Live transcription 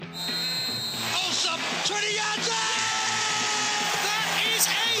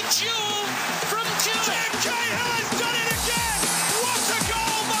Jewel from Chile. Tim Cahill has done it again. What a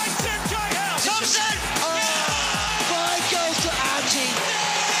goal by Tim Cahill. Thompson. Five goals to Archie.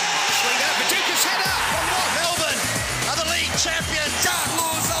 Swing out, Paducah's header from what? Melbourne are the league champions.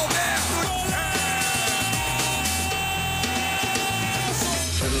 Carlos Alberto.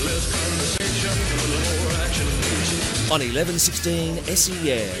 On 11:16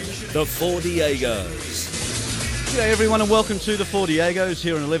 SEN, the Four Diegos. G'day everyone and welcome to the Four Diegos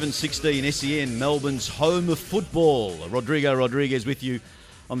here on 11:16 SEN, Melbourne's home of football. Rodrigo Rodriguez with you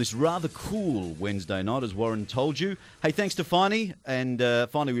on this rather cool Wednesday night, as Warren told you. Hey, thanks to Finey, and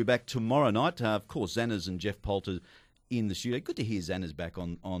Finey we're back tomorrow night. Of course, Xanners and Jeff Poulter in the studio. Good to hear Xanners back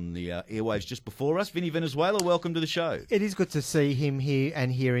on the airwaves just before us. Vinny Venezuela, welcome to the show. It is good to see him here and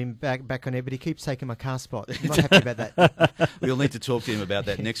hear him back on air, but he keeps taking my car spot. I'm not happy about that. We'll need to talk to him about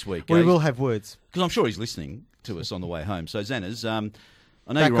that next week. We will have words. Because I'm sure he's listening to us on the way home. So Xanners, I know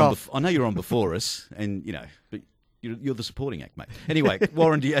Back you're on. off. I know you're on before us, and you know, but you're the supporting act, mate. Anyway,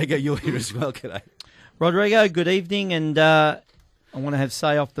 Warren Diego, you're here as well. G'day. Rodrigo, good evening, and I want to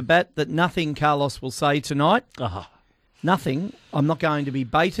say off the bat that nothing Carlos will say tonight. Nothing. I'm not going to be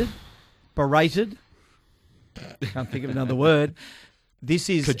berated. Can't think of another word. This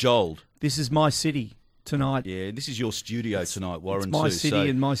is Cajoled. This is my city tonight. Yeah, this is your studio tonight, Warren. It's my too. city So,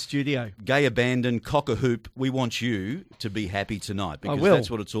 and my studio. gay abandon, cock a hoop. We want you to be happy tonight because will. that's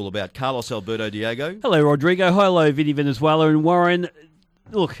what it's all about. Carlos Alberto Diego. Hello, Rodrigo. Hello, Vinny Venezuela and Warren.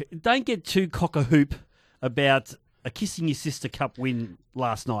 Look, don't get too cock-a-hoop about a Kissing Your Sister Cup win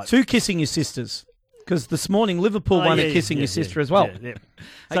last night. Two kissing your sisters. Because this morning Liverpool won a kissing your sister as well. Hey,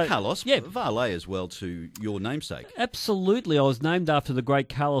 So, Carlos. yeah. Valet as well to your namesake. Absolutely. I was named after the great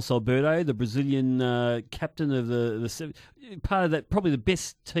Carlos Alberto, the Brazilian captain of the part of that, probably the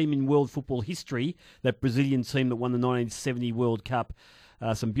best team in world football history, that Brazilian team that won the 1970 World Cup.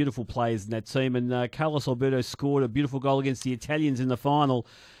 Some beautiful players in that team. And Carlos Alberto scored a beautiful goal against the Italians in the final.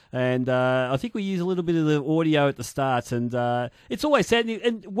 And I think we used a little bit of the audio at the start. And it's always sad.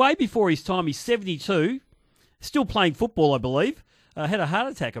 And way before his time, he's 72, still playing football, I believe. Had a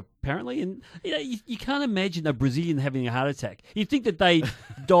heart attack, apparently. And you know, you can't imagine a Brazilian having a heart attack. You'd think that they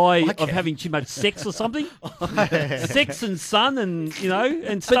die of having too much sex or something. Sex and sun and, you know,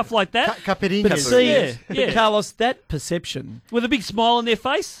 and stuff like that. Caipirinha. But see, Yeah. Carlos, that perception, With a big smile on their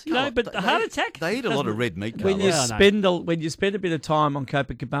face, you know, but a heart attack? They eat a lot of red meat, Carlos. when you spend a bit of time on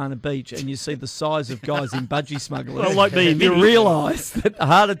Copacabana Beach and you see the size of guys in budgie smugglers, Well, like me and you Vinny. realise that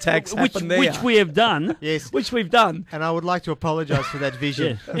heart attacks happen there. Which we have done. Yes. Which we've done. And I would like to apologise for that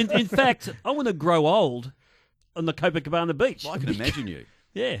vision. Yeah. In fact, I want to grow old on the Copacabana beach. I can imagine you.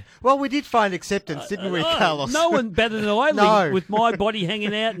 Yeah. Well, we did find acceptance, didn't we, Carlos? No one better than I, No. with my body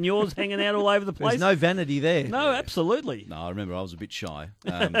hanging out and yours hanging out all over the place. There's no vanity there. No, absolutely. No, I remember I was a bit shy.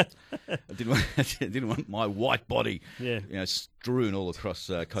 I didn't want my white body, Yeah. strewn all across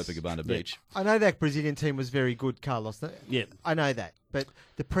Copacabana Beach. I know that Brazilian team was very good, Carlos. Yeah. I know that. But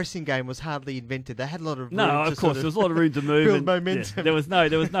the pressing game was hardly invented. They had a lot of room No, to of course, there was a lot of room to move. build and, momentum. yeah, there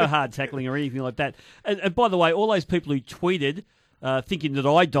was no hard tackling or anything like that. And by the way, all those people who tweeted thinking that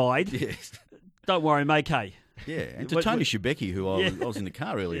I died, Yes. don't worry, mate. Hey, Yeah, and to Wait, Tony wait. Shebeki, who I was in the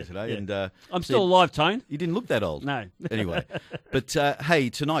car earlier today, yeah. and I'm said, still alive, Tone. You didn't look that old. No. Anyway, but hey,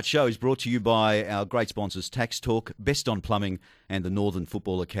 tonight's show is brought to you by our great sponsors, Tax Talk, Best on Plumbing, and the Northern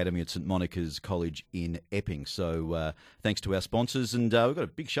Football Academy at St Monica's College in Epping. So thanks to our sponsors, and we've got a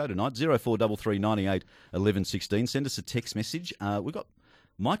big show tonight. 0433 98 11 16. Send us a text message. We've got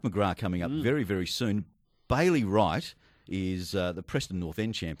Mike McGrath coming up very, very soon. Bailey Wright is the Preston North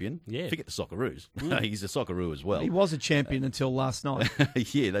End champion. Yeah. Forget the Socceroos. He's a Socceroo as well. He was a champion until last night.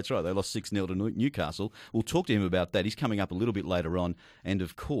 Yeah, that's right. They lost 6-0 to Newcastle. We'll talk to him about that. He's coming up a little bit later on. And,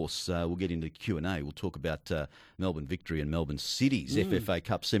 of course, we'll get into Q&A. We'll talk about Melbourne Victory and Melbourne City's FFA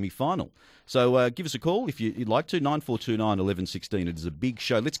Cup semi-final. So give us a call if you'd like to, 9429 1116. It is a big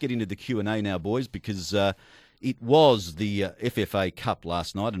show. Let's get into the Q&A now, boys, because it was the FFA Cup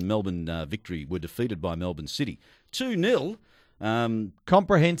last night, and Melbourne Victory were defeated by Melbourne City 2-0.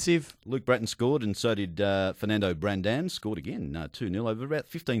 Comprehensive. Luke Bratton scored, and so did Fernando Brandan. Scored again, 2-0 over about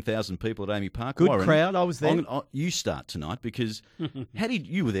 15,000 people at Amy Park. Good Warren, crowd. I was there. You start tonight because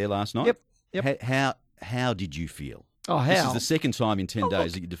you were there last night? Yep. How did you feel? Oh, how? This is the second time in 10 days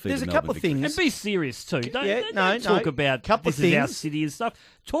look, that you defeated there's a Melbourne couple of Victory. things. And be serious too. Don't no, talk no. about Couple this of is our things. city and stuff.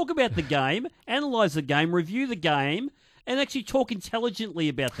 Talk about the game, analyse the game, review the game, and actually talk intelligently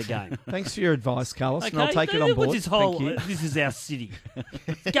about the game. Thanks for your advice, Carlos, and I'll Okay? take it on What's board. This whole, Thank you. this is our city.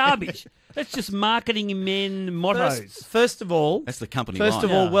 It's garbage. That's just marketing men mottos. First of all, That's the company First line.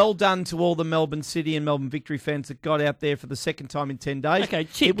 of all, Yeah. well done to all the Melbourne City and Melbourne Victory fans that got out there for the second time in 10 days. Okay,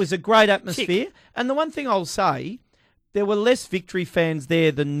 chick. It was a great atmosphere. And the one thing I'll say, there were less Victory fans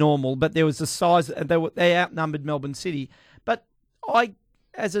there than normal, but there was a size, they outnumbered Melbourne City. But I,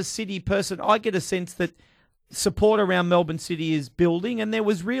 as a City person, I get a sense that support around Melbourne City is building, and there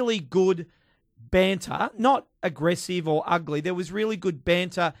was really good banter, not aggressive or ugly. There was really good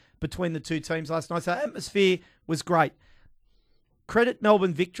banter between the two teams last night. So the atmosphere was great. Credit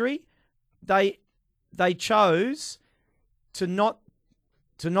Melbourne Victory. They chose to not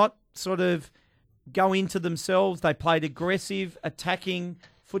sort of go into themselves. They played aggressive, attacking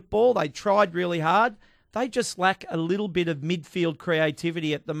football. They tried really hard. They just lack a little bit of midfield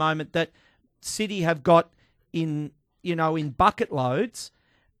creativity at the moment that City have got in bucket loads,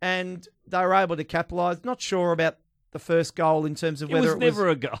 and they were able to capitalise. Not sure about the first goal in terms of It whether was never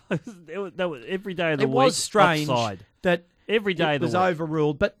a goal. That was every day of the it week. was strange offside. that Every day it of the was week.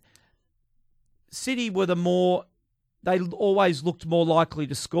 overruled. But City were they always looked more likely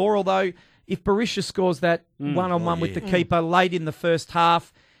to score, although if Berisha scores that one-on-one with the keeper late in the first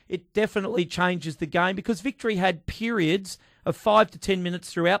half, it definitely changes the game, because Victory had periods of 5 to 10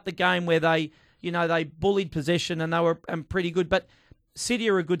 minutes throughout the game where they bullied possession and they were pretty good. But City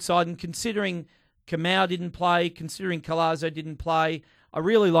are a good side, and considering Kamau didn't play, considering Colazo didn't play, I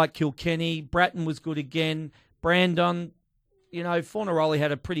really like Kilkenny. Bratton was good again. Brandon, Fornaroli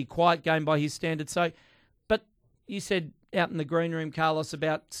had a pretty quiet game by his standards. So, but you said out in the green room, Carlos,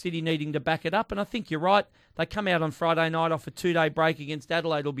 about City needing to back it up, and I think you're right. They come out on Friday night off a 2-day break against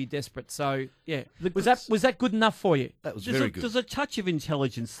Adelaide. Will be desperate. So, yeah, was that good enough for you? That was There's very a, good. There's a touch of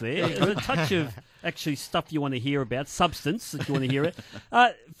intelligence there. There's a touch of actually stuff you want to hear about, substance that you want to hear it.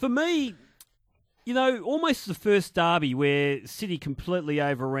 For me, almost the first derby where City completely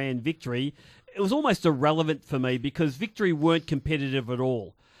overran Victory, it was almost irrelevant for me because Victory weren't competitive at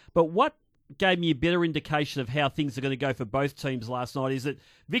all. But what gave me a better indication of how things are going to go for both teams last night is that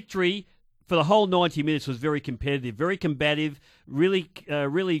Victory, for the whole 90 minutes, was very competitive, very combative, really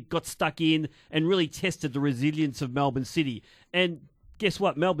got stuck in and really tested the resilience of Melbourne City. And guess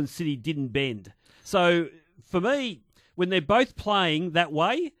what? Melbourne City didn't bend. So for me, when they're both playing that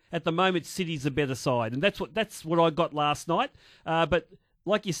way, at the moment, City's the better side. And that's what I got last night. But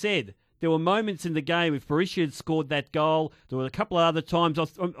like you said, there were moments in the game, if Berisha had scored that goal, there were a couple of other times,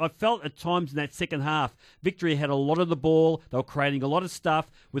 I felt at times in that second half, Victory had a lot of the ball, they were creating a lot of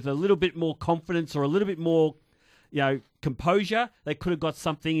stuff with a little bit more confidence or a little bit more composure. They could have got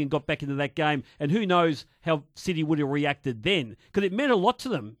something and got back into that game. And who knows how City would have reacted then. Because it meant a lot to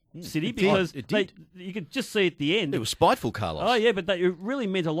them, City, because It did. you could just see at the end. It was spiteful, Carlos. Oh, yeah, but it really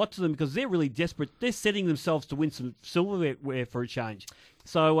meant a lot to them because they're really desperate. They're setting themselves to win some silverware for a change.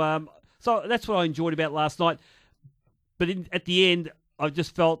 So that's what I enjoyed about last night. But at the end, I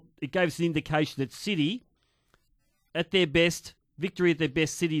just felt it gave us an indication that City, at their best, Victory at their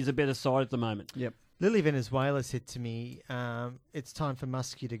best, City is a better side at the moment. Yep. Lily Venezuela said to me, "It's time for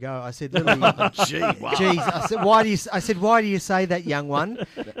Muskie to go." I said, "Lily, Gee, wow. geez." I said, "Why do you say that, young one?"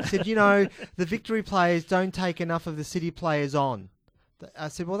 I said, "The Victory players don't take enough of the City players on." I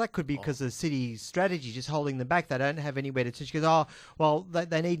said, "Well, that could be because of the City's strategy, just holding them back. They don't have anywhere to." She goes, "Oh, well,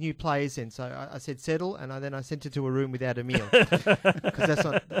 they need new players then." So I said, "Settle," and then I sent her to a room without a meal because that's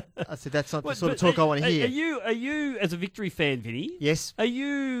not. I said, "That's not the sort of talk I want to hear." Are you as a Victory fan, Vinny? Yes. Are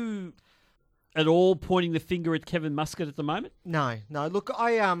you at all pointing the finger at Kevin Muscat at the moment? No. Look,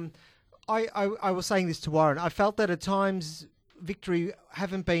 I was saying this to Warren. I felt that at times Victory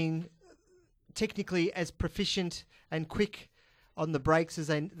haven't been technically as proficient and quick on the breaks as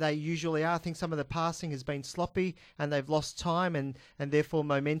they usually are. I think some of the passing has been sloppy and they've lost time and therefore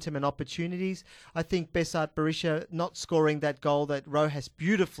momentum and opportunities. I think Besart Berisha not scoring that goal that Rojas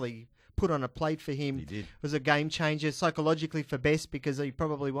beautifully put on a plate for him He did. was a game changer psychologically for Best because he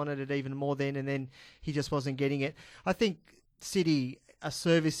probably wanted it even more then and then he just wasn't getting it. I think City are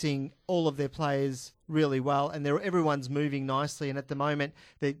servicing all of their players really well and everyone's moving nicely, and at the moment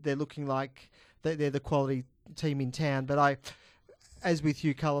they're looking like they're the quality team in town. But as with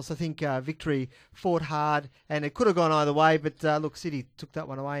you, Carlos, I think Victory fought hard, and it could have gone either way. But look, City took that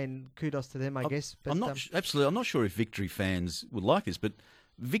one away, and kudos to them, I guess. But, I'm not I'm not sure if Victory fans would like this, but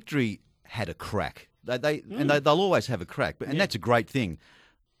Victory had a crack. They'll always have a crack, and that's a great thing.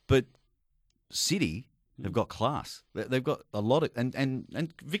 But City have got class. They've got a lot of,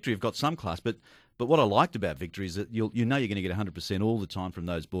 and Victory have got some class. But what I liked about Victory is that you're going to get 100% all the time from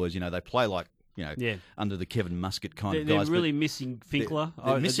those boys. They play like Yeah. under the Kevin Muscat kind They're, of they're guys. really missing Finkler.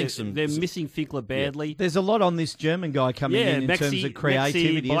 they're missing some- They're missing Finkler badly. There's a lot on this German guy coming in terms of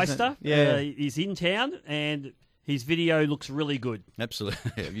creativity. Maxi isn't Beister, it? Yeah. is in town, and his video looks really good.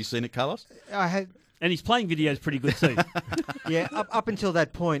 Absolutely. Have you seen it, Carlos? I had, And his playing video is pretty good too. yeah, up until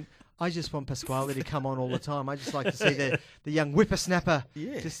that point, I just want Pasquale to come on all the time. I just like to see the young whippersnapper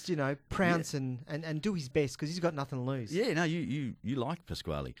just, prounce and do his best because he's got nothing to lose. Yeah, no, you like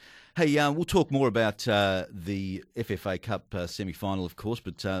Pasquale. Hey, we'll talk more about the FFA Cup semi-final, of course,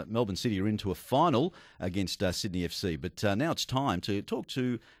 but Melbourne City are into a final against Sydney FC. But now it's time to talk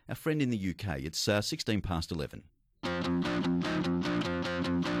to our friend in the UK. It's 16 past 11.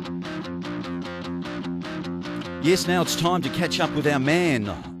 Yes, now it's time to catch up with our man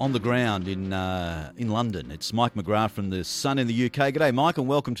on the ground in London. It's Mike McGrath from The Sun in the UK. G'day, Mike, and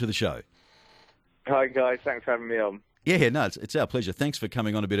welcome to the show. Hi, guys. Thanks for having me on. Yeah, no, it's our pleasure. Thanks for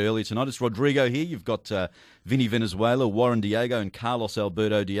coming on a bit earlier tonight. It's Rodrigo here. You've got Vinny Venezuela, Warren Diego, and Carlos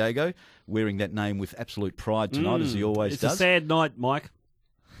Alberto Diego wearing that name with absolute pride tonight, as he always does. It's a sad night, Mike.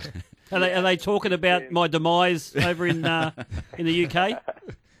 Are they talking about my demise over in the UK?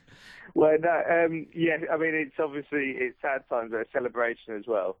 Well, no, yeah, I mean, it's sad times, but a celebration as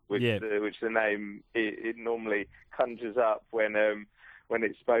well, which the name it normally conjures up when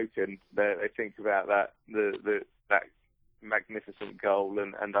it's spoken. They think about that that magnificent goal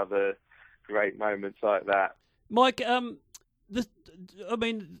and other great moments like that. Mike, it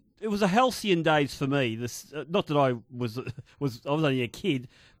was a halcyon days for me. Not that I was only a kid,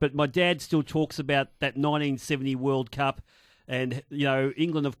 but my dad still talks about that 1970 World Cup. And,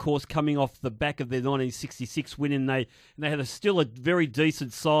 England, of course, coming off the back of their 1966 win, and they had still a very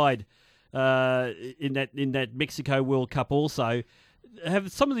decent side in that Mexico World Cup also.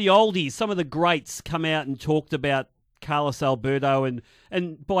 Have some of the oldies, some of the greats come out and talked about Carlos Alberto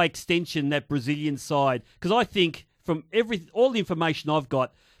and by extension that Brazilian side? Because I think from all the information I've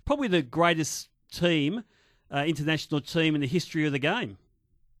got, probably the greatest team, international team in the history of the game.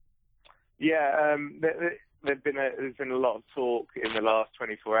 Yeah, there's been a lot of talk in the last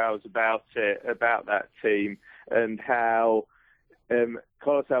 24 hours about that team and how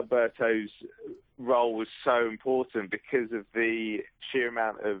Carlos Alberto's role was so important because of the sheer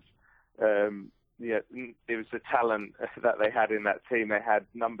amount of it was the talent that they had in that team. They had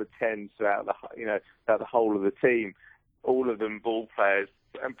number 10s throughout the whole of the team, all of them ball players,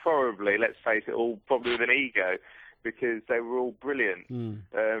 and probably, let's face it, all probably with an ego, because they were all brilliant.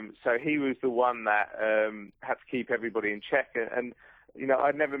 So he was the one that had to keep everybody in check. And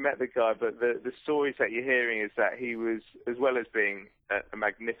I'd never met the guy, but the stories that you're hearing is that he was, as well as being a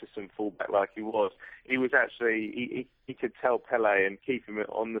magnificent fullback like he was actually, he could tell Pele and keep him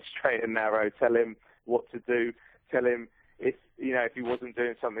on the straight and narrow, tell him what to do, tell him if he wasn't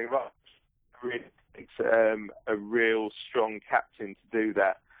doing something right. Really takes a real strong captain to do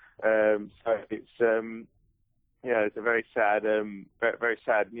that. So it's a very sad, very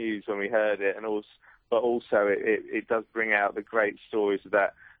sad news when we heard it, but also it does bring out the great stories of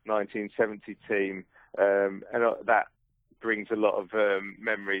that 1970 team, and that brings a lot of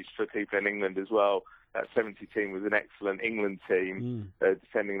memories for people in England as well. That 70 team was an excellent England team,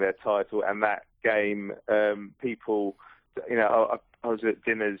 defending their title, and that game, people, I was at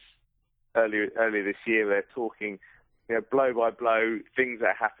dinners earlier this year. They're talking, blow by blow, things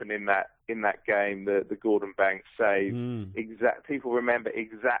that happened in that game. The Gordon Banks save. People remember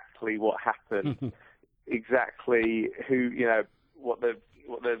exactly what happened, exactly who, what the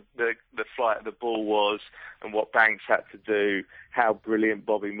flight of the ball was, and what Banks had to do. How brilliant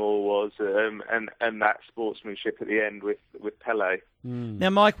Bobby Moore was, and that sportsmanship at the end with Pele. Now,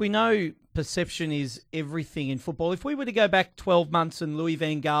 Mike, we know perception is everything in football. If we were to go back 12 months and Louis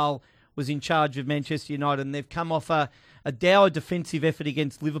van Gaal was in charge of Manchester United, and they've come off a dour defensive effort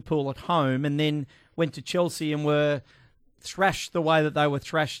against Liverpool at home, and then went to Chelsea and were thrashed the way that they were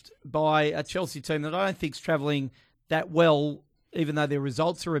thrashed by a Chelsea team that I don't think's travelling that well, even though their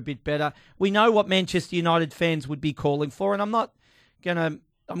results are a bit better. We know what Manchester United fans would be calling for, and I'm gonna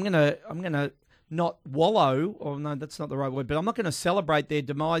not wallow, or no, that's not the right word, but I'm not going to celebrate their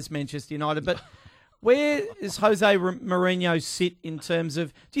demise, Manchester United. But where does Jose Mourinho sit in terms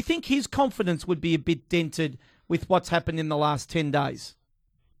of, do you think his confidence would be a bit dented with what's happened in the last 10 days?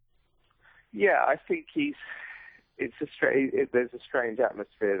 Yeah, I think there's a strange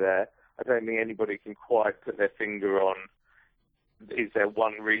atmosphere there. I don't think anybody can quite put their finger on, is there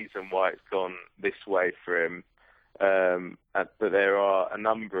one reason why it's gone this way for him? But there are a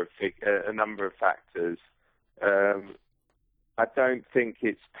number of factors. I don't think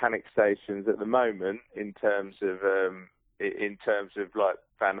it's panic stations at the moment in terms of like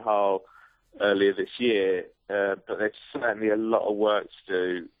Van Gaal earlier this year, but there's certainly a lot of work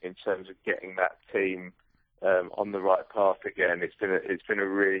to do in terms of getting that team on the right path again. It's been a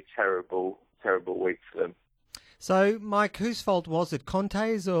really terrible week for them. So, Mike, whose fault was it,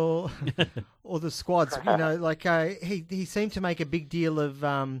 Conte's or the squad's? He seemed to make a big deal of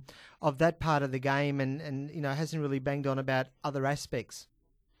that part of the game, and hasn't really banged on about other aspects.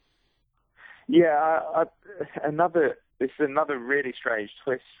 Yeah, this is another really strange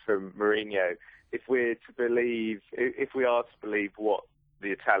twist from Mourinho. If we are to believe what the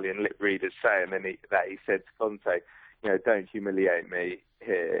Italian lip readers say, and then that he said to Conte, don't humiliate me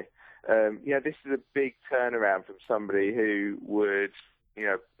here. This is a big turnaround from somebody who would,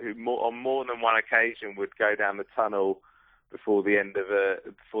 on more than one occasion would go down the tunnel before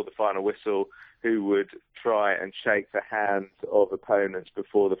the final whistle, who would try and shake the hands of opponents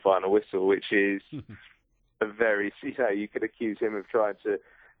before the final whistle, which is a very, you could accuse him of trying to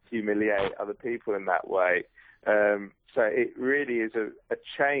humiliate other people in that way. So it really is a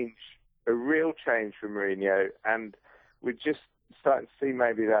change, a real change for Mourinho, and we're just starting to see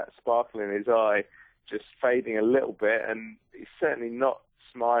maybe that sparkle in his eye just fading a little bit, and he's certainly not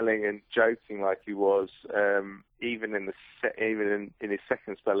smiling and joking like he was even in his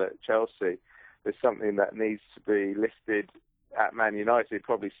second spell at Chelsea. There's something that needs to be listed at Man United. It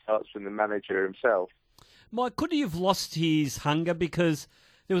probably starts from the manager himself. Mike, could he have lost his hunger? Because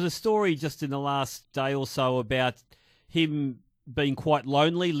there was a story just in the last day or so about him being quite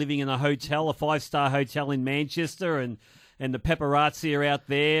lonely, living in a hotel, a 5-star hotel in Manchester, and the paparazzi are out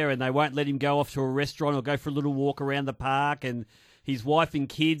there and they won't let him go off to a restaurant or go for a little walk around the park. And his wife and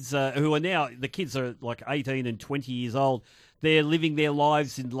kids, who are now, the kids are like 18 and 20 years old, they're living their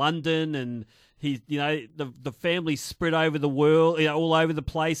lives in London, and the family's spread over the world, all over the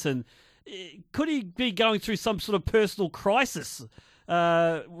place. And could he be going through some sort of personal crisis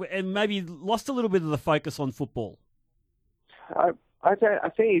and maybe lost a little bit of the focus on football? I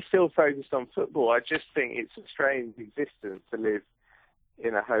think he's still focused on football. I just think it's a strange existence to live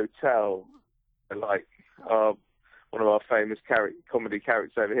in a hotel like one of our famous comedy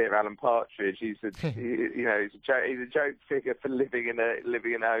characters over here, Alan Partridge. He's a joke figure for living in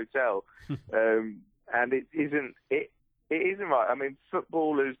a hotel, and it isn't right. I mean,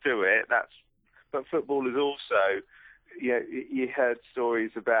 footballers do it. But footballers also, you heard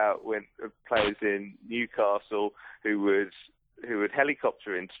stories about when players in Newcastle who would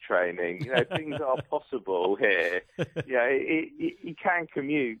helicopter into training. Things are possible here. You can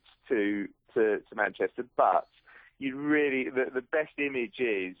commute to Manchester, but you really the best image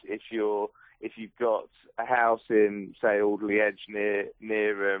is if you've got a house in, say, Alderley Edge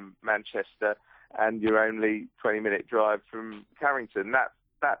near Manchester, and you're only 20-minute drive from Carrington.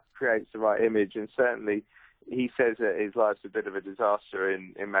 That creates the right image, and certainly he says that his life's a bit of a disaster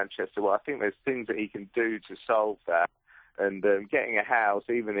in Manchester. Well, I think there's things that he can do to solve that. And getting a house,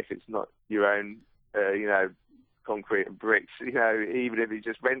 even if it's not your own, concrete and bricks, even if he's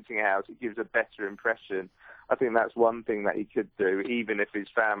just renting a house, it gives a better impression. I think that's one thing that he could do, even if his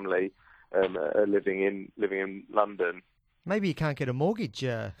family are living in London. Maybe you can't get a mortgage,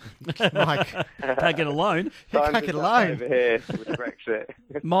 Mike. Can't get a loan. Can't get a loan over here with Brexit.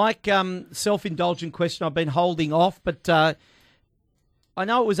 Mike, self-indulgent question I've been holding off, but I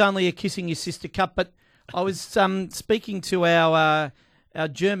know it was only a Kissing Your Sister Cup, but I was speaking to our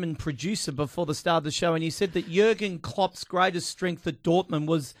German producer before the start of the show, and he said that Jurgen Klopp's greatest strength at Dortmund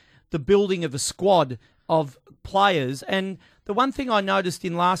was the building of a squad of players. And the one thing I noticed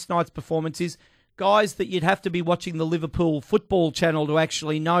in last night's performance is guys that you'd have to be watching the Liverpool football channel to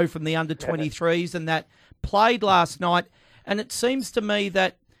actually know from the under-23s and that played last night. And it seems to me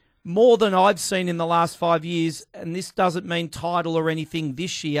that more than I've seen in the last 5 years, and this doesn't mean title or anything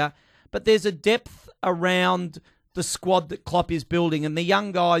this year, but there's a depth around the squad that Klopp is building, and the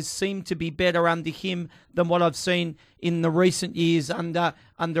young guys seem to be better under him than what I've seen in the recent years under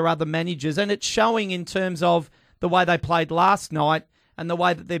other managers. And it's showing in terms of the way they played last night and the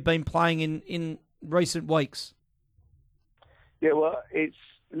way that they've been playing in recent weeks. Yeah, well,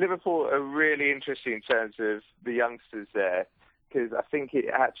 Liverpool are really interesting in terms of the youngsters there, because I think it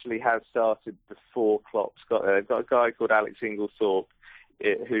actually has started before Klopp's got there. They've got a guy called Alex Inglethorpe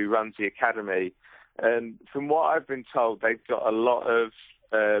who runs the academy. And from what I've been told, they've got a lot of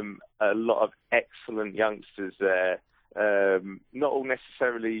excellent youngsters there. Not all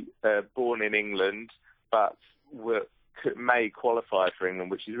necessarily born in England, but may qualify for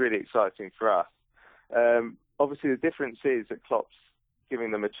England, which is really exciting for us. Obviously, the difference is that Klopp's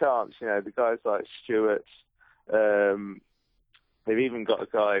giving them a chance. The guys like Stewart, They've even got a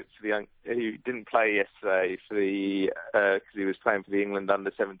guy for the young, who didn't play yesterday for the because he was playing for the England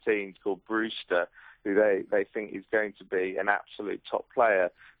under-17s called Brewster, who they think is going to be an absolute top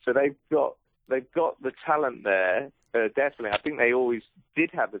player. So they've got the talent there. Definitely, I think they always did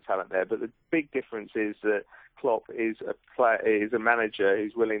have the talent there. But the big difference is that Klopp is a manager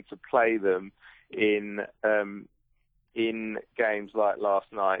who's willing to play them in games like last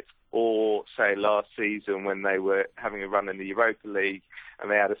night, or say last season when they were having a run in the Europa League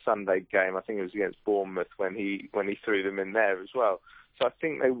and they had a Sunday game. I think it was against Bournemouth when he threw them in there as well. So I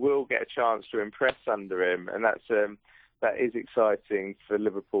think they will get a chance to impress under him, and that is exciting for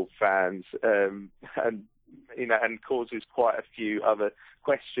Liverpool fans, and causes quite a few other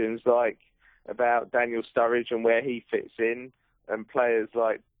questions, like about Daniel Sturridge and where he fits in, and players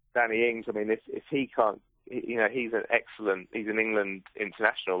like Danny Ings. I mean, if he can't. He's an England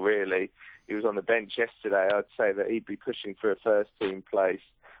international, really. He was on the bench yesterday. I'd say that he'd be pushing for a first-team place,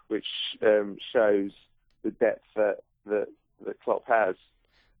 which shows the depth that Klopp has.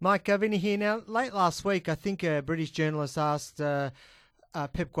 Mike, Vinny here now. Late last week, I think a British journalist asked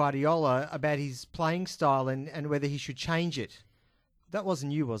Pep Guardiola about his playing style and whether he should change it. That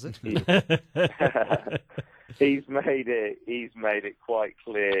wasn't you, was it? He's made it quite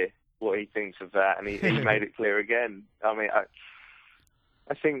clear what he thinks of that, and he made it clear again. I mean,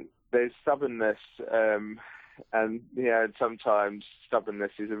 I think there's stubbornness, and sometimes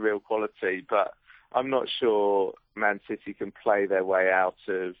stubbornness is a real quality, but I'm not sure Man City can play their way out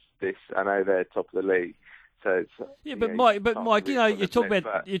of this. I know they're top of the league, so it's, Mike, you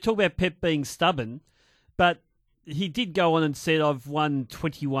talk about Pep being stubborn, but he did go on and said, "I've won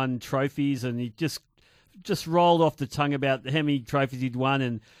 21 trophies," and he just rolled off the tongue about how many trophies he'd won,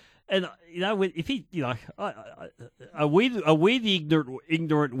 and if he, are we the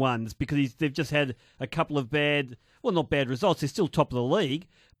ignorant ones, because they've just had a couple of not bad results. They're still top of the league,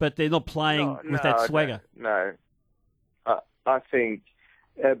 but they're not playing with that swagger. No, I think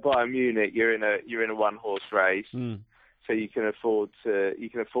Bayern Munich, you're in a one-horse race, so you can afford to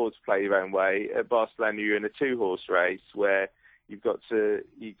play your own way. At Barcelona, you're in a two-horse race where you've got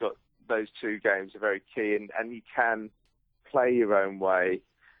those two games are very key, and you can play your own way.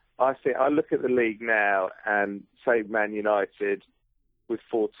 I think I look at the league now and say Man United with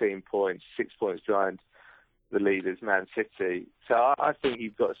 14 points, 6 points behind the leaders, Man City. So I think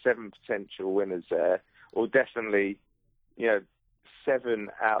you've got 7 potential winners there, or definitely, 4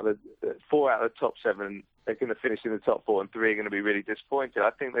 out of the top 7 are going to finish in the top 4, and 3 are going to be really disappointed.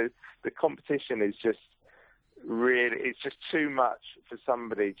 I think the competition is just it's just too much for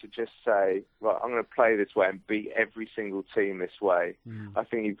somebody to just say, right, I'm going to play this way and beat every single team this way. I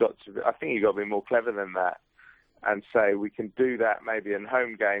think you've got to be more clever than that, and say we can do that maybe in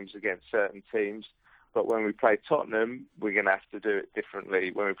home games against certain teams, but when we play Tottenham, we're going to have to do it differently.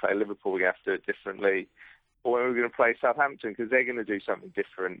 When we play Liverpool, we're going to have to do it differently. Or when we're going to play Southampton, because they're going to do something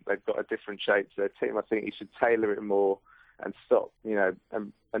different. They've got a different shape to their team. I think you should tailor it more and stop,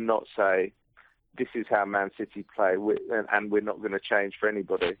 and not say, this is how Man City play, and we're not going to change for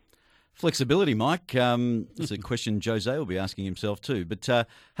anybody. Flexibility, Mike. It's a question Jose will be asking himself too. But,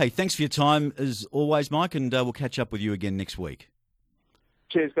 hey, thanks for your time as always, Mike, and we'll catch up with you again next week.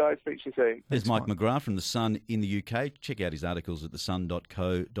 Cheers, guys. Speak to you soon. There's Mike McGrath from The Sun in the UK. Check out his articles at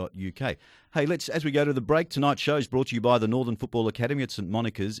thesun.co.uk. Hey, as we go to the break, tonight's show is brought to you by the Northern Football Academy at St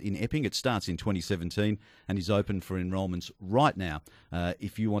Monica's in Epping. It starts in 2017 and is open for enrolments right now.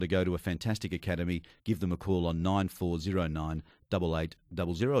 If you want to go to a fantastic academy, give them a call on 9409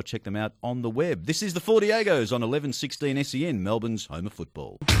 8800 or check them out on the web. This is the Four Diegos on 1116 SEN, Melbourne's home of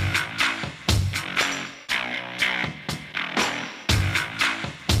football.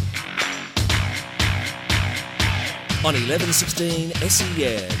 On 1116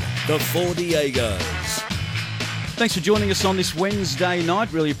 SEN, the Four Diegos. Thanks for joining us on this Wednesday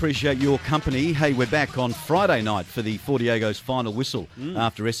night. Really appreciate your company. Hey, we're back on Friday night for the Four Diegos final whistle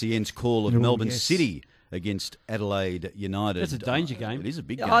after SEN's call of Melbourne City against Adelaide United. That's a danger game. It is a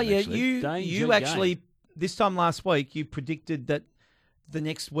big game. Oh, yeah. Actually. You actually, this time last week, you predicted that the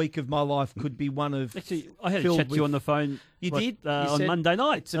next week of my life could be one of... Actually, I had a chat to you on the phone on Monday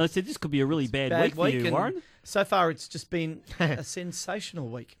night. And I said, this could be a really bad week for you, Warren. So far, it's just been a sensational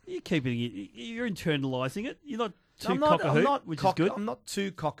week. You're internalising it. You're not too cock-a-hoop, which is good. I'm not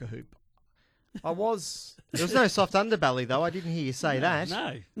too cock-a-hoop. I was... There was no soft underbelly, though. I didn't hear you say that.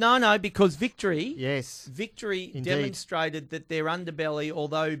 No, because Victory Indeed. demonstrated that their underbelly,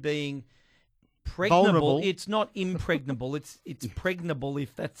 although being pregnable, vulnerable. It's not impregnable. It's pregnable,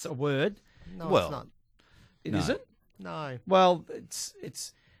 if that's a word. No, it's not. It isn't? No. Well,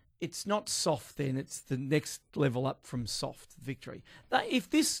 it's not soft then, it's the next level up from soft victory. If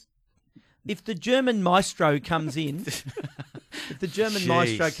the German maestro comes in,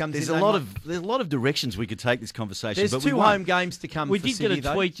 There's a lot of directions we could take this conversation. There's but two home games to come. We for did City,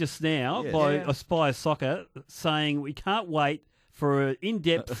 get a tweet just now by Aspire Soccer saying we can't wait for an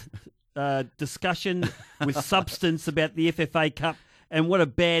in-depth discussion with substance about the FFA Cup and what a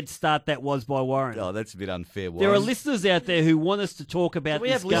bad start that was by Warren. Oh, that's a bit unfair, Warren. There are listeners out there who want us to talk about Do we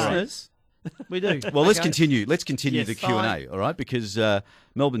this have game. listeners? We do. Well, let's Okay. continue. Let's continue Yes, the Q&A, fine. all right? Because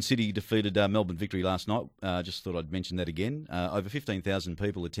Melbourne City defeated Melbourne Victory last night. Just thought I'd mention that again. Over 15,000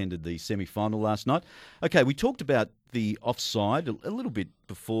 people attended the semi-final last night. Okay, we talked about the offside a little bit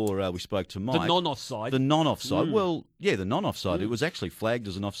before we spoke to Mike. The non-offside. The non-offside. Well, yeah, the non-offside. It was actually flagged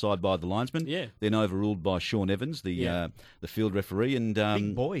as an offside by the linesman. Yeah. Then overruled by Sean Evans, the field referee. And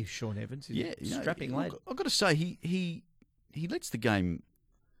Big boy, Sean Evans. He's a strapping lad. I've got to say, he lets the game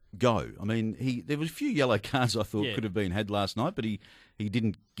go. I mean, there was a few yellow cards I thought could have been had last night, but he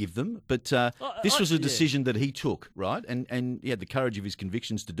didn't give them. But this was a decision that he took, right? And he had the courage of his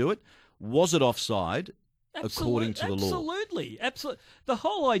convictions to do it. Was it offside according to the law? Absolutely. The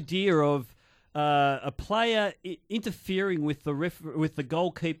whole idea of a player interfering with the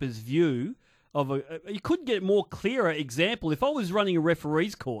goalkeeper's view of you couldn't get a more clearer example. If I was running a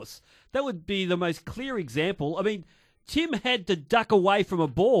referee's course, that would be the most clear example. I mean, Tim had to duck away from a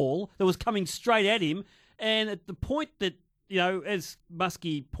ball that was coming straight at him, and at the point that, as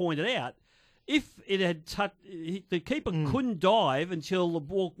Muskie pointed out, if it had touched, the keeper couldn't dive until the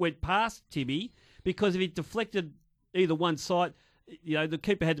ball went past Timmy, because if it deflected either one side, the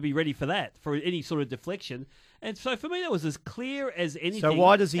keeper had to be ready for that, for any sort of deflection. And so for me, that was as clear as anything. So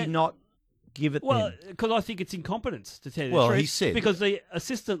why does he not give it Well, then? because I think it's incompetence, to tell you the Well, truth. he said- Because the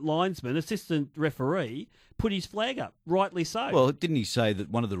assistant referee, put his flag up, rightly so. Well, didn't he say that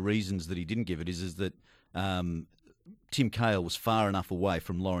one of the reasons that he didn't give it is that Tim Cahill was far enough away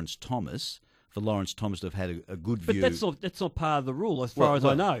from Lawrence Thomas for Lawrence Thomas to have had a good but view. that's not part of the rule, as far as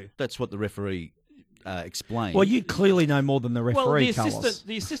I know. That's what the referee explained. Well, you clearly know more than the referee, Well, Carlos.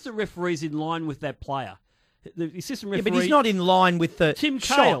 the assistant referee's in line with that player. The assistant referee, Yeah, but he's not in line with the Tim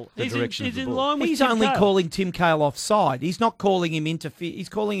shot. Cahill. the He's direction of he's the in ball. line with He's Tim only Cahill. calling Tim Cahill offside. He's not calling him interfere. He's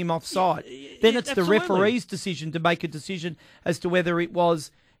calling him offside. Then it's absolutely. the referee's decision to make a decision as to whether it was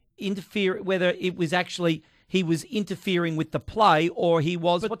whether it was actually he was interfering with the play or he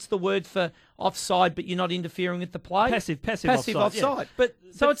was. What's the word for offside? But you're not interfering with the play. Passive offside. offside. Yeah.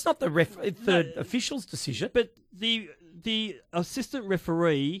 So it's not the official's decision. But the assistant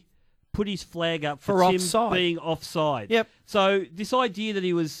referee put his flag up For Tim offside. being offside. Yep. So this idea that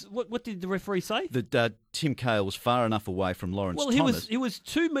he was what did the referee say? that Tim Cahill was far enough away from Lawrence Well, Thomas. he was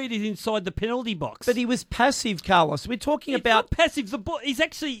 2 metres inside the penalty box. But he was passive, Carlos. We're talking It's about not passive. The ball. He's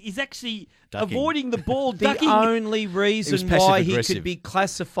actually Ducking. avoiding the ball, the ducking. only was reason passive why he aggressive. could be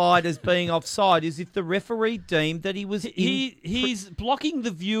classified as being offside is if the referee deemed that he was He's blocking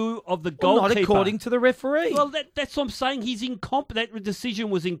the view of the well, goalkeeper. not according to the referee. Well, that's what I'm saying. He's incompetent. That decision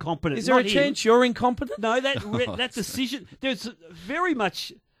was incompetent. is there a not him. chance you're incompetent? No, that decision. There's very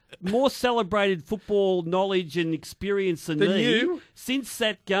much more celebrated football knowledge and experience than Than me you? since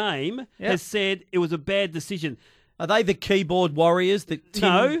that game Yep. has said it was a bad decision. Are they the keyboard warriors that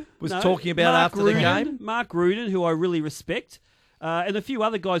Tim was no. talking about Mark after the Rudin, game? Mark Rudin, who I really respect, and a few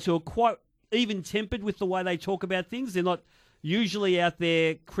other guys who are quite even-tempered with the way they talk about things. They're not usually out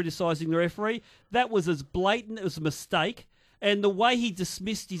there criticising the referee. That was as blatant. It was a mistake. And the way he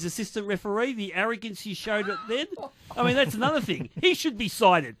dismissed his assistant referee, the arrogance he showed it then, I mean, that's another thing. He should be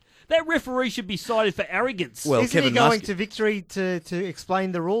cited. That referee should be cited for arrogance. Well, Isn't Kevin he going Muscat- to victory to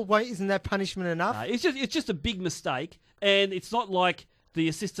explain the rule? Wait, isn't that punishment enough? It's just a big mistake, and it's not like the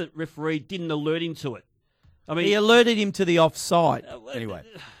assistant referee didn't alert him to it. I mean, He alerted him to the offside. Anyway,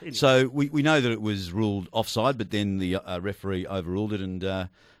 so we know that it was ruled offside, but then the referee overruled it and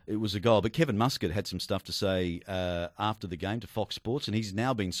it was a goal. But Kevin Muscat had some stuff to say after the game to Fox Sports, and he's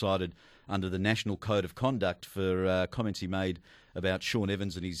now been cited under the National Code of Conduct for comments he made about Sean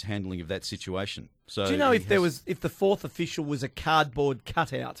Evans and his handling of that situation. So Do you know he if the fourth official was a cardboard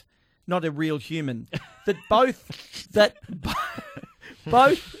cutout, not a real human, that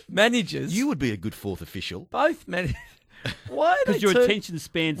both managers, You would be a good fourth official. both managers, why are they because your turn- attention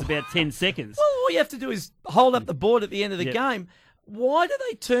span's about 10 seconds. Well, all you have to do is hold up the board at the end of the game. Why do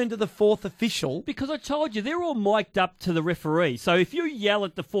they turn to the fourth official? Because I told you, they're all mic'd up to the referee. So if you yell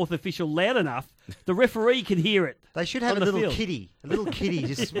at the fourth official loud enough, the referee can hear it. They should have on a the little field. kitty,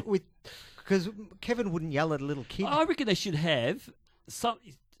 just with because Kevin wouldn't yell at a little kid. I reckon they should have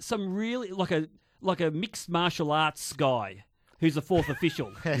some really like a mixed martial arts guy who's the fourth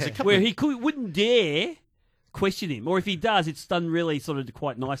official, where he wouldn't dare question him, or if he does, it's done really sort of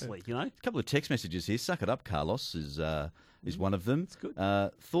quite nicely, you know. A couple of text messages here. Suck it up, Carlos is one of them. That's good.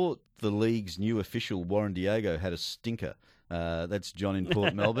 Thought the league's new official Warren Diego had a stinker. That's John in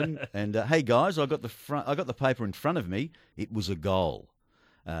Port Melbourne. And hey guys, I got the paper in front of me. It was a goal.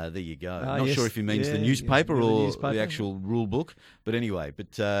 There you go. Not yes. sure if he means the Yeah, newspaper the or newspaper. the actual rule book, but anyway.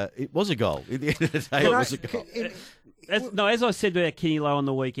 But it was a goal. At the end of the day, it was a goal. As I said about Kenny Lowe on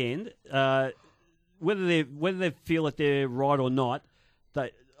the weekend, whether they feel that they're right or not,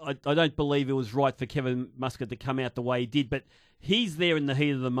 I don't believe it was right for Kevin Muscat to come out the way he did. But he's there in the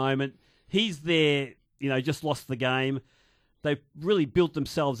heat of the moment. He's there, just lost the game. They really built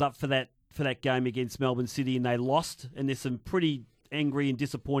themselves up for that game against Melbourne City, and they lost. And there's some pretty angry and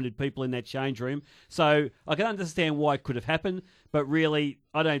disappointed people in that change room. So I can understand why it could have happened, but really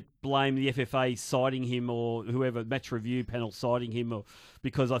I don't blame the FFA citing him or whoever, match review panel citing him,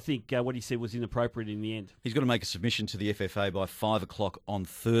 because I think what he said was inappropriate in the end. He's got to make a submission to the FFA by 5 o'clock on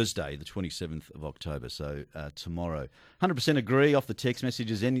Thursday, the 27th of October, so tomorrow. 100% agree off the text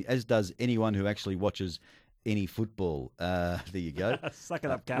messages, as does anyone who actually watches any football. There you go. Suck it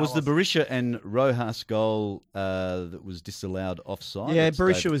up, Carlos. Was the Berisha and Rojas goal that was disallowed offside? Yeah, That's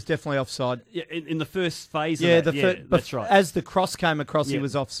Berisha Dave. was definitely offside. Yeah, in the first phase Yeah, of that. That's right. As the cross came across, he Yeah.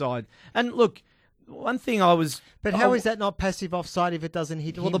 was offside. And look, one thing I was... But how is that not passive offside if it doesn't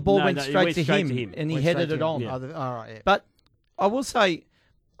hit him? Well, the ball No, went no, it straight, went to, straight him, to him. and he Went headed straight it to on. him. All right, yeah. But I will say,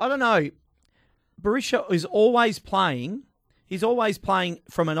 I don't know, Berisha is always playing... He's always playing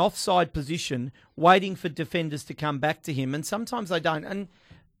from an offside position, waiting for defenders to come back to him, and sometimes they don't. And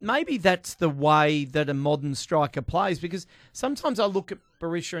maybe that's the way that a modern striker plays, because sometimes I look at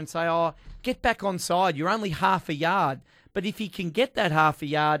Berisha and say, get back onside. You're only half a yard. But if he can get that half a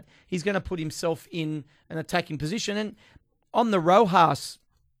yard, he's going to put himself in an attacking position. And on the Rojas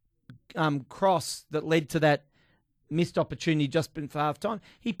cross that led to that missed opportunity just before half time,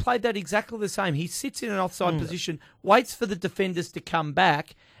 he played that exactly the same. He sits in an offside position, waits for the defenders to come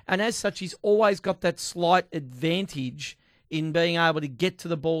back, and as such, he's always got that slight advantage in being able to get to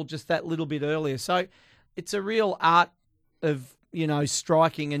the ball just that little bit earlier. So it's a real art of,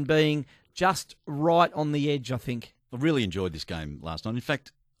 striking and being just right on the edge, I think. I really enjoyed this game last night. In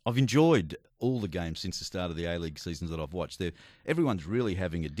fact, I've enjoyed all the games since the start of the A-League seasons that I've watched. Everyone's really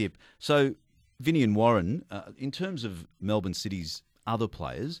having a dip. So Vinny and Warren, in terms of Melbourne City's other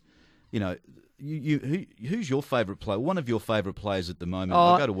players, who's your favourite player? One of your favourite players at the moment.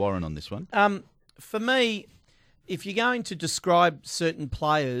 I'll go to Warren on this one. For me, if you're going to describe certain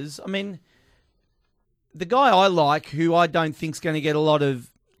players, I mean, the guy I like, who I don't think is going to get a lot of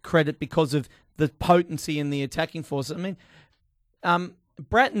credit because of the potency in the attacking force. I mean,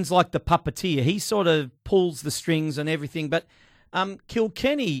 Bratton's like the puppeteer. He sort of pulls the strings and everything, but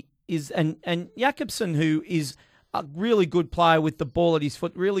Kilkenny and Jakobsen, who is a really good player with the ball at his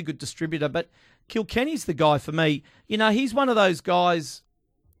foot, really good distributor. But Kilkenny's the guy for me. He's one of those guys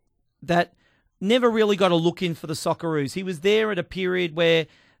that never really got a look in for the Socceroos. He was there at a period where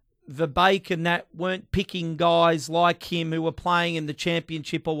Verbeek and that weren't picking guys like him who were playing in the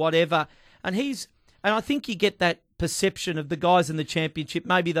championship or whatever. And I think you get that perception of the guys in the championship,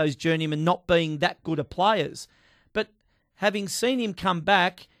 maybe those journeymen not being that good of players. But having seen him come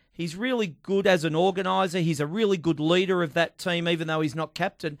back, he's really good as an organiser. He's a really good leader of that team, even though he's not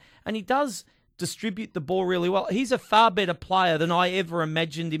captain. And he does distribute the ball really well. He's a far better player than I ever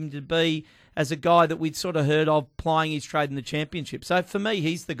imagined him to be as a guy that we'd sort of heard of plying his trade in the championship. So for me,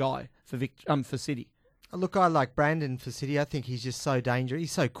 he's the guy for City. Look, I like Brandon for City. I think he's just so dangerous.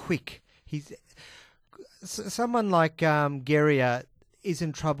 He's so quick. He's someone like Guerrier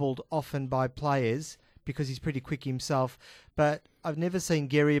isn't troubled often by players because he's pretty quick himself. But I've never seen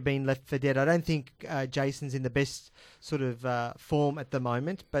Guerrier being left for dead. I don't think Jason's in the best sort of form at the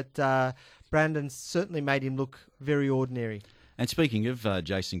moment, but Brandon certainly made him look very ordinary. And speaking of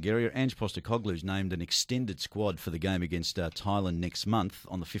Jason Guerrier, Ange Postecoglou's named an extended squad for the game against Thailand next month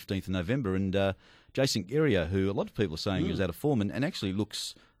on the 15th of November. And Jason Guerrier, who a lot of people are saying is out of form and actually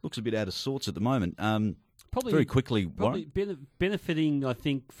looks a bit out of sorts at the moment. Probably very quickly, probably benefiting, I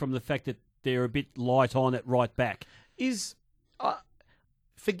think, from the fact that they're a bit light on at right back.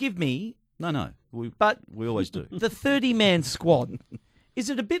 Forgive me. No, but we always do. The 30-man squad,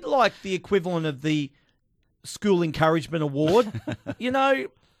 is it a bit like the equivalent of the School Encouragement Award?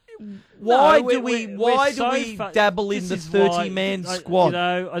 Why do we dabble in the 30-man squad?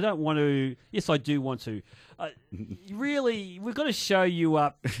 I don't want to. Yes, I do want to. Really, we've got to show you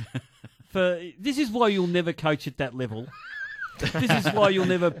up. This is why you'll never coach at that level. This is why you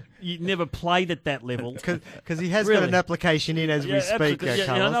never played at that level. Because he has got Really? an application in as we speak, absolutely. And I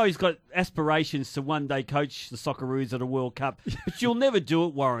Carlos. know he's got aspirations to one day coach the Socceroos at a World Cup, but you'll never do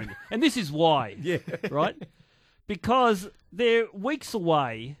it, Warren. And this is why. Yeah. Right? Because they're weeks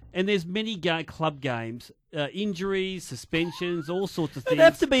away, and there's many club games, injuries, suspensions, all sorts of things. It'd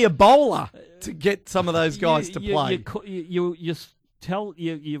have to be a bowler to get some of those guys to play. You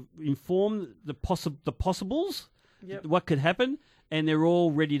inform the possibles, what could happen, and they're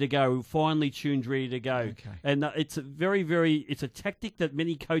all ready to go, finely tuned, ready to go. Okay. And it's a it's a tactic that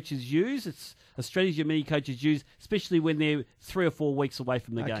many coaches use. It's a strategy that many coaches use, especially when they're 3 or 4 weeks away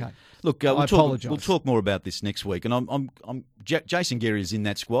from the game. Look, I apologise. we'll talk more about this next week, and Jason Gary is in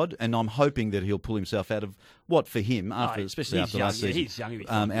that squad, and I'm hoping that he'll pull himself out of what for him, especially he's after young, last yeah, season, he's young, he'll be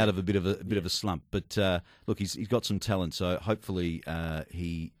fine, out of a bit of a slump. But look, he's got some talent, so hopefully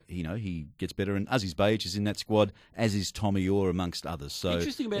he gets better. And Aziz Bayic is in that squad, as is Tommy Orr, amongst others. So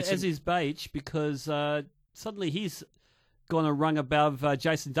interesting about Aziz Bayic because suddenly he's gone a rung above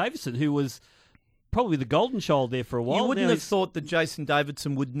Jason Davidson, who was probably the golden child there for a while. You wouldn't Now have thought that Jason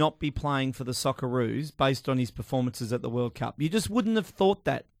Davidson would not be playing for the Socceroos based on his performances at the World Cup. You just wouldn't have thought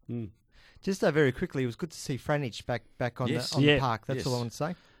that. Just very quickly, it was good to see Franich back on the park. That's all I want to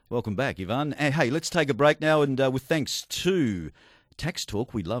say. welcome back, Ivan. Hey, let's take a break now, and with thanks to Tax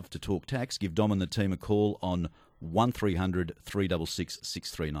Talk, we love to talk tax. Give Dom and the team a call on 1300 366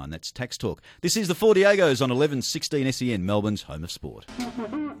 639. That's Tax Talk. This is the Four Diegos on 1116 SEN, Melbourne's home of sport.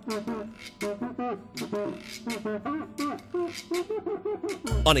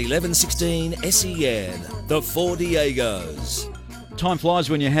 On 1116 SEN, the Four Diegos. Time flies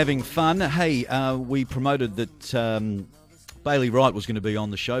when you're having fun. Hey, we promoted that Bailey Wright was going to be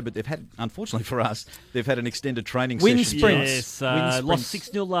on the show, but they've had, unfortunately for us, they've had an extended training Wind session. sprints. Yes, lost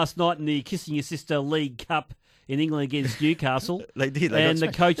 6-0 last night in the Kissing Your Sister League Cup in England against Newcastle. They did. And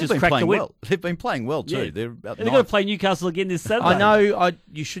the coaches they've been cracked playing the whip. well. They've been playing well too. Yeah. They're about And they've got to play Newcastle again this Saturday. I know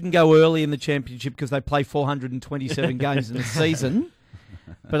you shouldn't go early in the championship because they play 427 games in a season,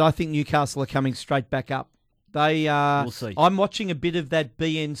 but I think Newcastle are coming straight back up. They We'll see. I'm watching a bit of that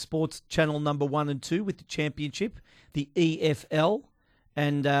BN Sports channel number 1 and 2 with the championship, the EFL,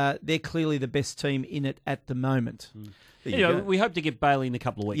 and they're clearly the best team in it at the moment. There you Anyway, go. we hope to get Bailey in a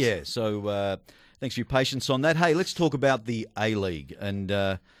couple of weeks. Yeah, so thanks for your patience on that. Hey, let's talk about the A-League. And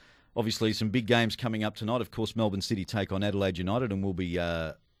obviously some big games coming up tonight. Of course, Melbourne City take on Adelaide United, and we'll be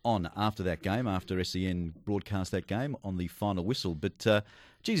on after that game, after SEN broadcast that game on the final whistle. But,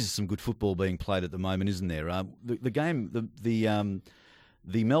 Jesus, some good football being played at the moment, isn't there? The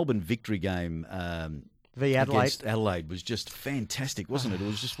Melbourne Victory game V Adelaide. against Adelaide was just fantastic, wasn't it? It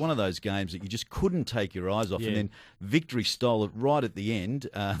was just one of those games that you just couldn't take your eyes off. Yeah. And then Victory stole it right at the end.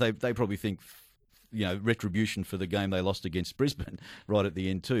 They probably think, retribution for the game they lost against Brisbane right at the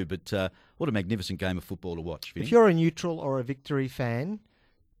end too. But what a magnificent game of football to watch. Vinny. If you're a neutral or a Victory fan,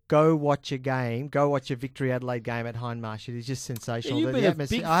 go watch a game. Go watch a Victory Adelaide game at Hindmarsh. It is just sensational. You've been a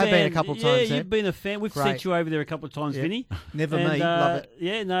big I have been a fan. couple of Yeah, times there. you've been a fan. We've Great. sent you over there a couple of times, Yeah. Vinny. Never And, me. Love it.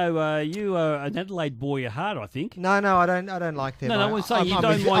 Yeah, no, you are an Adelaide boy at heart, I think. No, I don't like them. No, no, I was saying you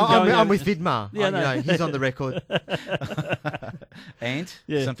don't with, mind I'm, going I'm over- with Vidmar. Yeah, no. He's on the record. Ant?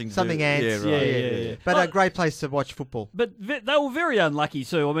 Yeah. Something Ants. Yeah, right. Yeah. But Oh, a great place to watch football. But they were very unlucky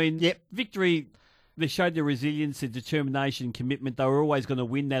too. I mean, Yep. Victory, they showed their resilience, their determination, and commitment. They were always going to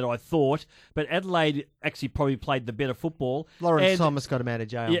win that, I thought. But Adelaide actually probably played the better football. Lawrence And- Thomas got him out of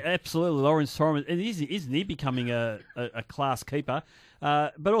jail. Yeah, absolutely. Lawrence Thomas, and isn't he becoming a class keeper?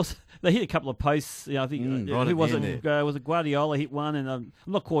 But also, they hit a couple of posts. I think right who at was the it? end Was it Guardiola hit one? And I'm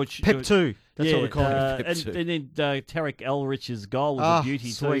not quite sure. Pep 2. That's what we call him. Pep And 2. then Tarek Elrich's goal was a beauty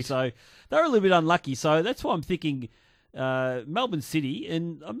too. Sweet. So they were a little bit unlucky. So that's why I'm thinking Melbourne City,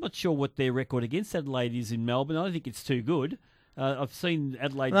 and I'm not sure what their record against Adelaide is in Melbourne. I don't think it's too good. I've seen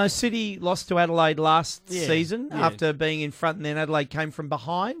Adelaide. No, City lost to Adelaide last Yeah, season yeah. after being in front, and then Adelaide came from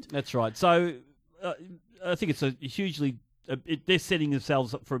behind. That's right. So I think it's a hugely. They're setting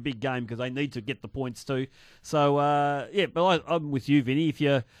themselves up for a big game because they need to get the points too. So but I'm with you, Vinny. If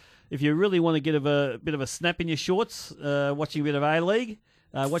you really want to get a bit of a snap in your shorts, watching a bit of A-League,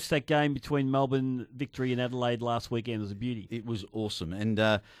 watch that game between Melbourne Victory and Adelaide last weekend. It was a beauty. It was awesome.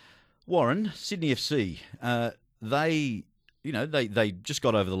 And Warren, Sydney FC, they just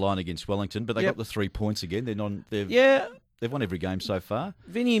got over the line against Wellington, but they Yep. got the 3 points again. They've won every game so far.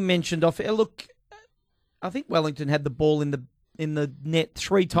 Vinny mentioned off. Look, I think Wellington had the ball in the net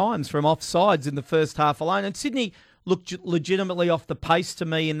 3 times from offsides in the first half alone, and Sydney looked legitimately off the pace to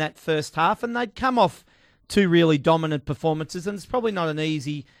me in that first half, and they'd come off 2 really dominant performances, and it's probably not an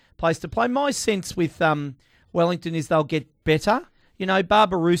easy place to play. My sense with Wellington is they'll get better. You know,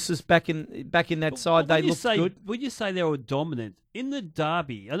 Barbarouses back in that side, they looked good. When you say they were dominant, in the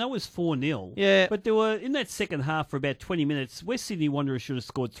derby, I know it was 4-0. Yeah. But there were, in that second half for about 20 minutes, West Sydney Wanderers should have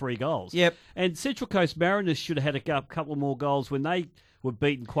scored 3 goals. Yep. And Central Coast Mariners should have had a couple more goals when they were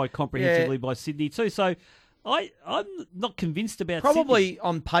beaten quite comprehensively by Sydney too. So I'm not convinced about Probably Sydney.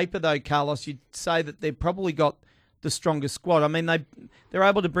 on paper, though, Carlos, you'd say that they've probably got the strongest squad. I mean, they're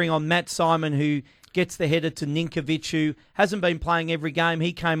able to bring on Matt Simon, who gets the header to Ninkovic, who hasn't been playing every game.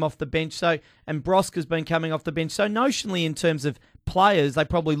 He came off the bench, and Broska's been coming off the bench. So notionally, in terms of players, they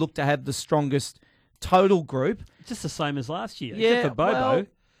probably look to have the strongest total group. Just the same as last year, Yeah, except for Bobo well-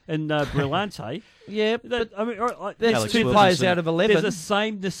 and Brillante. Yeah, That, I mean, there's Alex 2 players Wilkinson. out of 11. there's a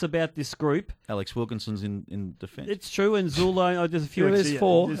sameness about this group. Alex Wilkinson's in defence. It's true, and Zulo. There's a few. There's extra-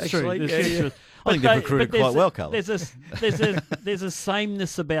 4, it's actually. True, Yeah, there's yeah. extra. I think But they've recruited there's quite well, Carlos. There's a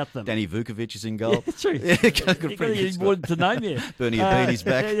sameness about them. Danny Vukovic is in goal. It's true. Yeah, got a You pretty good got squad. wanted to name here. Bernie Abedi's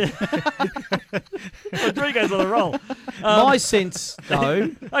back. Rodrigo's on the roll. My sense, though,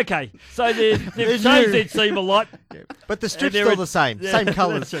 Okay, so they've changed their team a lot. But the strip's they're still a- the same. Yeah, Same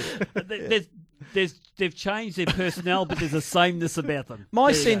colours. that's true. They've changed their personnel, but there's a sameness about them.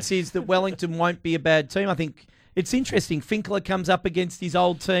 my There you go. sense is that Wellington won't be a bad team. I think it's interesting. Finkler comes up against his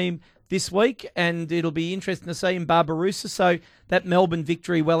old team this week, and it'll be interesting to see in Barbarousa. So that Melbourne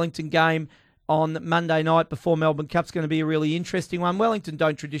Victory-Wellington game on Monday night before Melbourne Cup's going to be a really interesting one. Wellington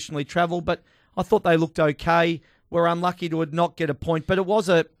don't traditionally travel, but I thought they looked okay. We're unlucky to not get a point, but it was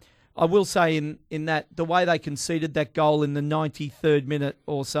I will say in that the way they conceded that goal in the 93rd minute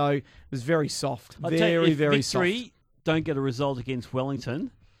or so was very soft. I'll tell you, Very, if very Victory soft. don't get a result against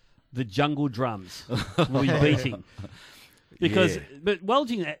Wellington, the Jungle Drums will be beating. Because, Yeah. but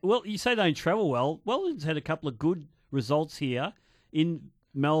Wellington, you say they don't travel well. Wellington's had a couple of good results here in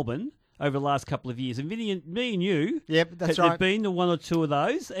Melbourne over the last couple of years. And me and you Yep, that's have right. been to one or two of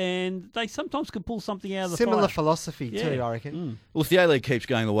those, and they sometimes can pull something out of the Similar fire. philosophy too, Yeah. I reckon. Well, if the A-League keeps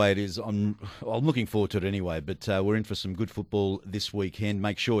going the way it is, I'm looking forward to it anyway. But we're in for some good football this weekend.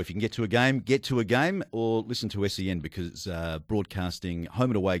 Make sure if you can get to a game, or listen to SEN because broadcasting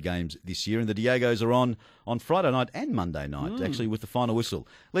home and away games this year. And the Diegos are on Friday night and Monday night, actually, with the final whistle.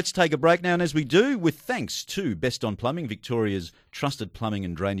 Let's take a break now, and as we do, with thanks to Best On Plumbing, Victoria's trusted plumbing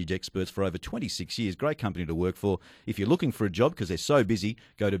and drainage experts for over 26 years. Great company to work for. If you're looking for a job because they're so busy,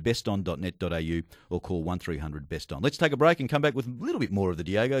 go to beston.net.au or call 1300 Best On. Let's take a break and come back with a little bit more of the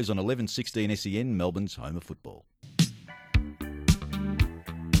Diegos on 11:16 SEN, Melbourne's home of football.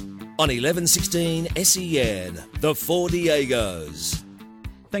 On 11:16 SEN, the Four Diegos.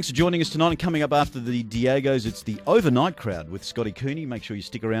 Thanks for joining us tonight, and coming up after the Diegos, it's the overnight crowd with Scotty Cooney. Make sure you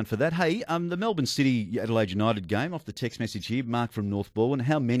stick around for that. Hey, the Melbourne City Adelaide United game, off the text message here, Mark from North Balwyn.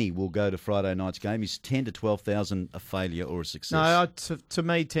 How many will go to Friday night's game? Is 10 to 12,000 a failure or a success? No, to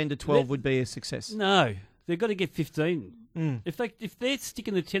me, 10 to 12 would be a success. No, they've got to get 15. If they're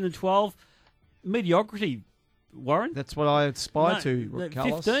sticking to 10 and 12, mediocrity, Warren. That's what I aspire No, to,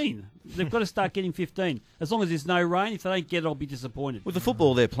 Carlos. 15. They've got to start getting 15. As long as there's no rain, if they don't get it, I'll be disappointed. With the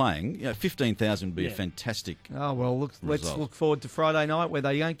football they're playing, 15,000 would be a Yeah. fantastic. Oh, well, let's Result. look forward to Friday night where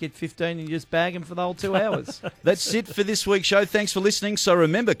they don't get 15 and you just bag them for the whole 2 hours. That's it for this week's show. Thanks for listening. So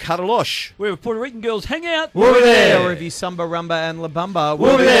remember, Cuttalosh. Where Puerto Rican girls hang out. We'll be there. Or if you Samba, Rumba and La Bamba,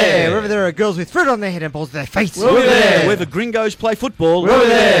 We'll be there. Wherever there are girls with fruit on their head and balls to their face. We'll be there. Where the gringos play football. We'll be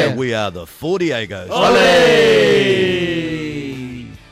there. We are the Four Diegos. Olé!